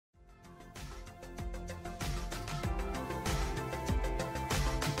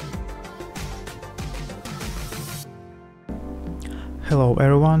Hello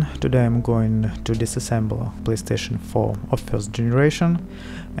everyone, today I'm going to disassemble PlayStation 4 of first generation,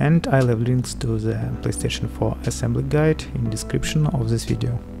 and I'll leave links to the PlayStation 4 assembly guide in description of this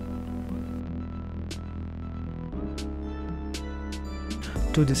video.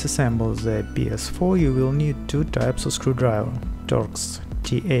 To disassemble the PS4 you will need two types of screwdriver, Torx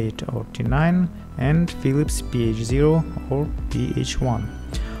T8 or T9 and Phillips PH0 or PH1.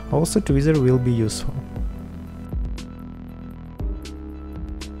 Also tweezer will be useful.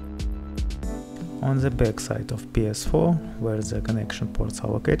 On the back side of PS4, where the connection ports are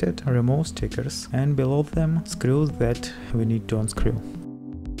located, remove stickers, and below them screws that we need to unscrew.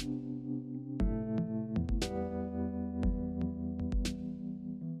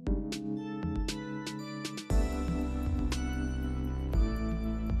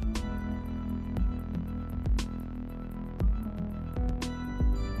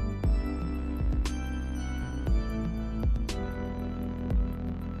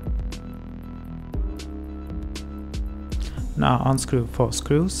 Now unscrew 4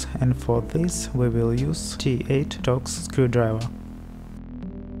 screws, and for this we will use T8 Torx screwdriver.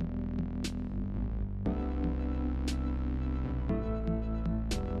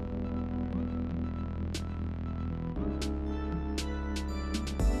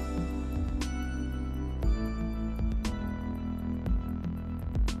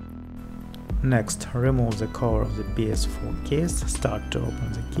 Next, remove the cover of the PS4 case. Start to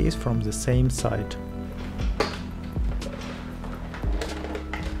open the case from the same side.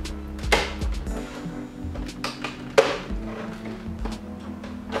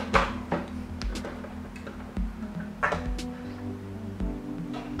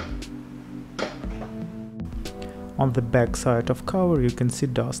 On the back side of cover you can see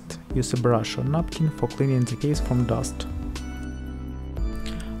dust. Use a brush or napkin for cleaning the case from dust.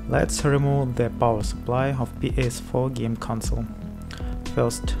 Let's remove the power supply of PS4 game console.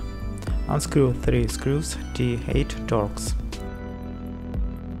 First, unscrew 3 screws T8 Torx.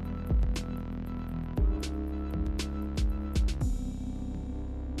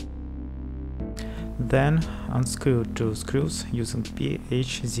 Then unscrew 2 screws using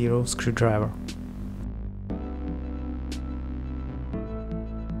PH0 screwdriver.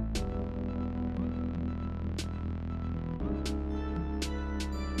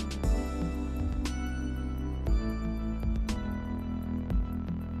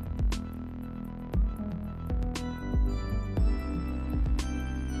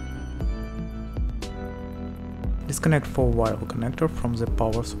 Disconnect 4-wire connector from the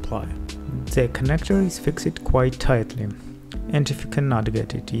power supply. The connector is fixed quite tightly, and if you cannot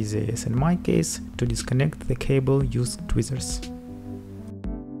get it easy as in my case, to disconnect the cable use tweezers.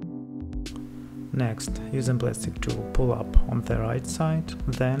 Next, use a plastic tool, pull up on the right side,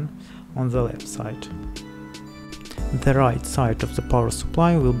 then on the left side. The right side of the power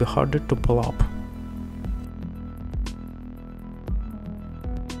supply will be harder to pull up.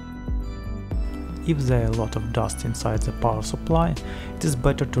 If there is a lot of dust inside the power supply, it is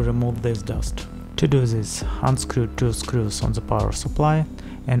better to remove this dust. To do this, unscrew 2 screws on the power supply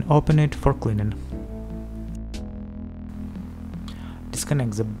and open it for cleaning.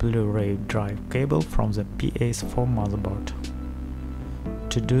 Disconnect the Blu-ray drive cable from the PS4 motherboard.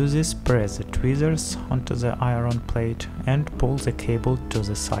 To do this, press the tweezers onto the iron plate and pull the cable to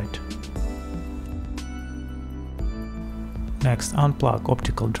the side. Next, unplug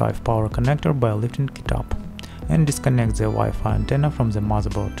optical drive power connector by lifting it up, and disconnect the Wi-Fi antenna from the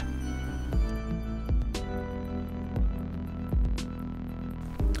motherboard.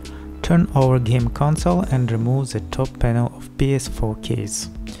 Turn over game console and remove the top panel of PS4 case.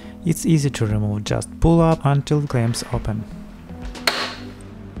 It's easy to remove, just pull up until clamps open.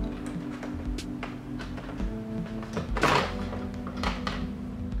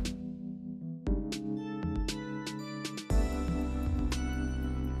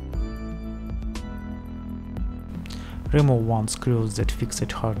 Remove 1 screw that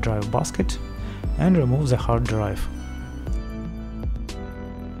fixed hard drive basket and remove the hard drive.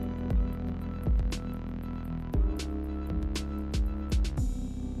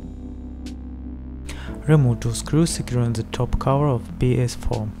 Remove 2 screws securing the top cover of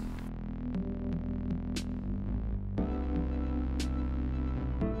PS4.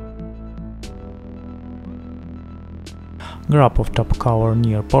 Grab of top cover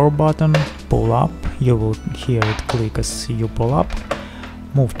near power button, pull up, you will hear it click as you pull up.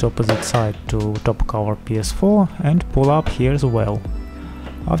 Move to opposite side to top cover PS4 and pull up here as well,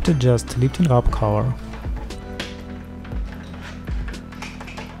 after just lifting up cover.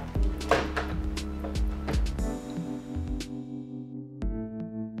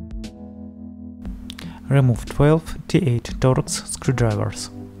 Remove 12 T8 Torx screwdrivers.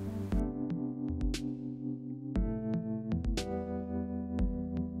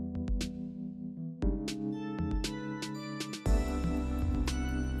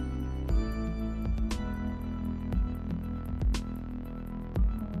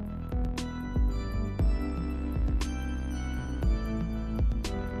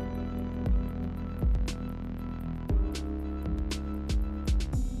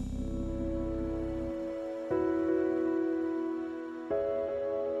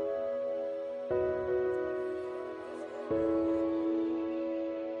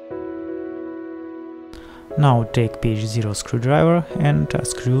 Now take PH0 screwdriver and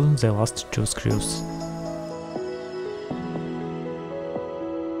screw the last 2 screws.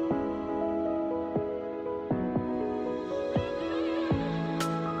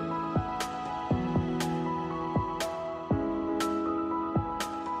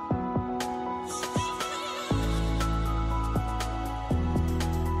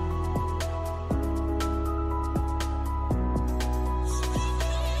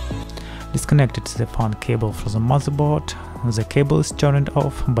 Disconnected the fan cable from the motherboard. The cable is turned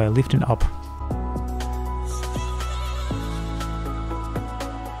off by lifting up.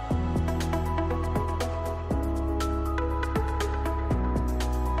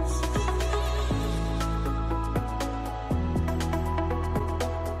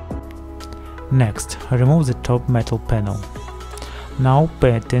 Next, remove the top metal panel. Now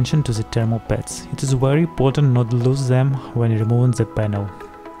pay attention to the thermal pads. It is very important not to lose them when removing the panel.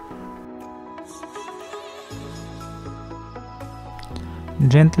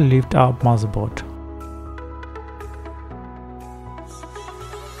 Gently lift up motherboard.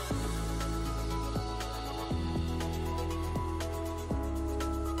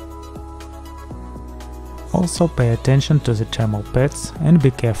 Also pay attention to the thermal pads and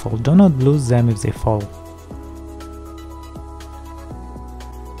be careful, do not lose them if they fall.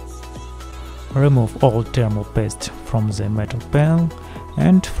 Remove all thermal paste from the metal panel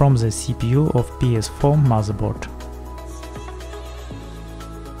and from the CPU of PS4 motherboard.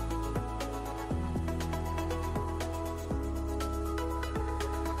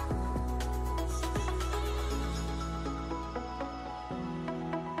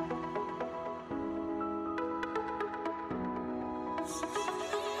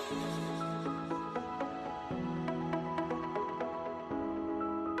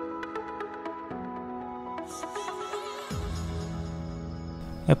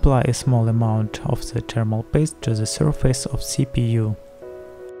 Apply a small amount of the thermal paste to the surface of CPU.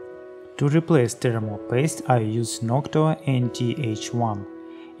 To replace thermal paste I use Noctua NT-H1.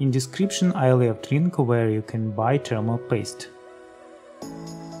 In description I left link where you can buy thermal paste.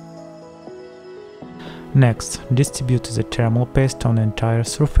 Next, distribute the thermal paste on the entire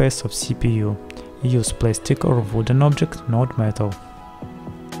surface of CPU. Use plastic or wooden object, not metal.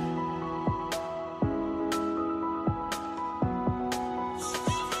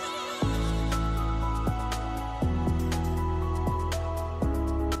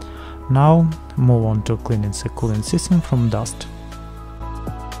 Now move on to cleaning the cooling system from dust.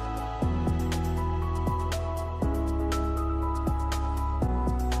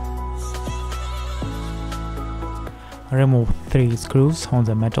 Remove 3 screws on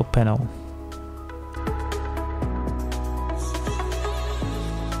the metal panel.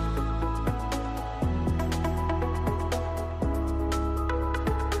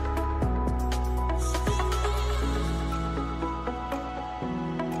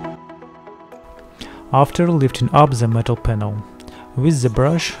 After lifting up the metal panel, with the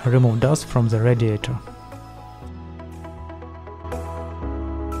brush remove dust from the radiator.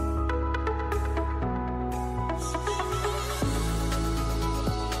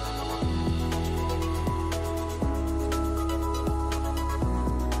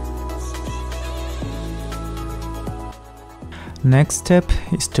 Next step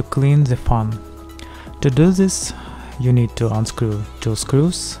is to clean the fan. To do this, you need to unscrew 2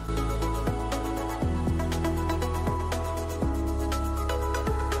 screws,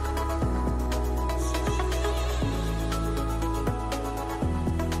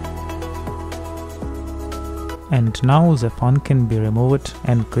 and now the fan can be removed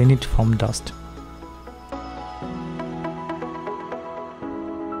and cleaned from dust.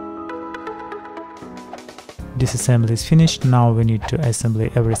 Disassembly is finished, now we need to assemble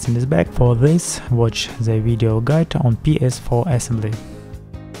everything is back. For this, watch the video guide on PS4 assembly.